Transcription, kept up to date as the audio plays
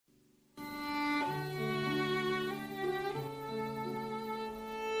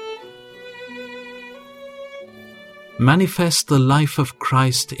Manifest the life of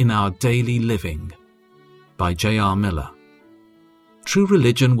Christ in our daily living, by J.R. Miller. True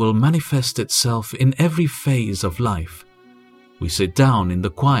religion will manifest itself in every phase of life. We sit down in the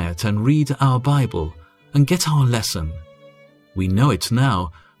quiet and read our Bible and get our lesson. We know it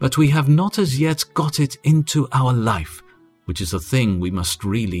now, but we have not as yet got it into our life, which is a thing we must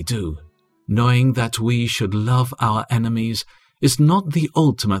really do. Knowing that we should love our enemies is not the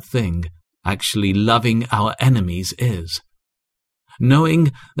ultimate thing. Actually, loving our enemies is.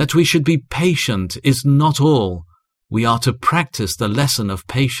 Knowing that we should be patient is not all. We are to practice the lesson of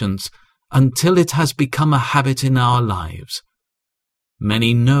patience until it has become a habit in our lives.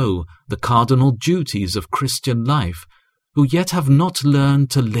 Many know the cardinal duties of Christian life, who yet have not learned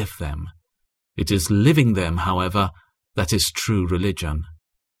to live them. It is living them, however, that is true religion.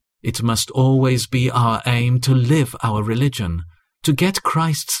 It must always be our aim to live our religion, to get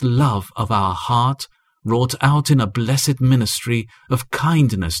Christ's love of our heart wrought out in a blessed ministry of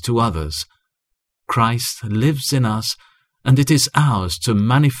kindness to others. Christ lives in us, and it is ours to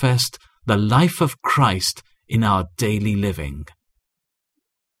manifest the life of Christ in our daily living.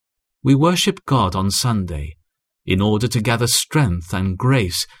 We worship God on Sunday in order to gather strength and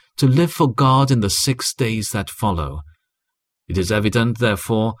grace to live for God in the 6 days that follow. It is evident,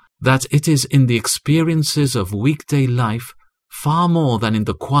 therefore, that it is in the experiences of weekday life, far more than in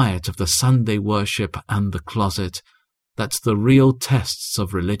the quiet of the Sunday worship and the closet, that the real tests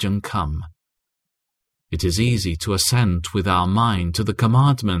of religion come. It is easy to assent with our mind to the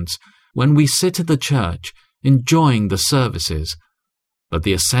commandments when we sit in the church enjoying the services, but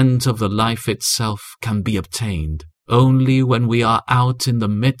the assent of the life itself can be obtained only when we are out in the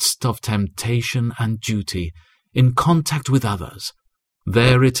midst of temptation and duty, in contact with others.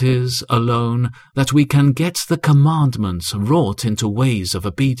 There it is alone that we can get the commandments wrought into ways of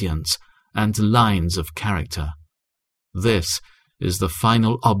obedience and lines of character. This is the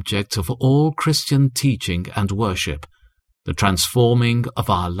final object of all Christian teaching and worship, the transforming of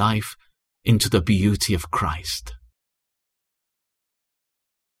our life into the beauty of Christ.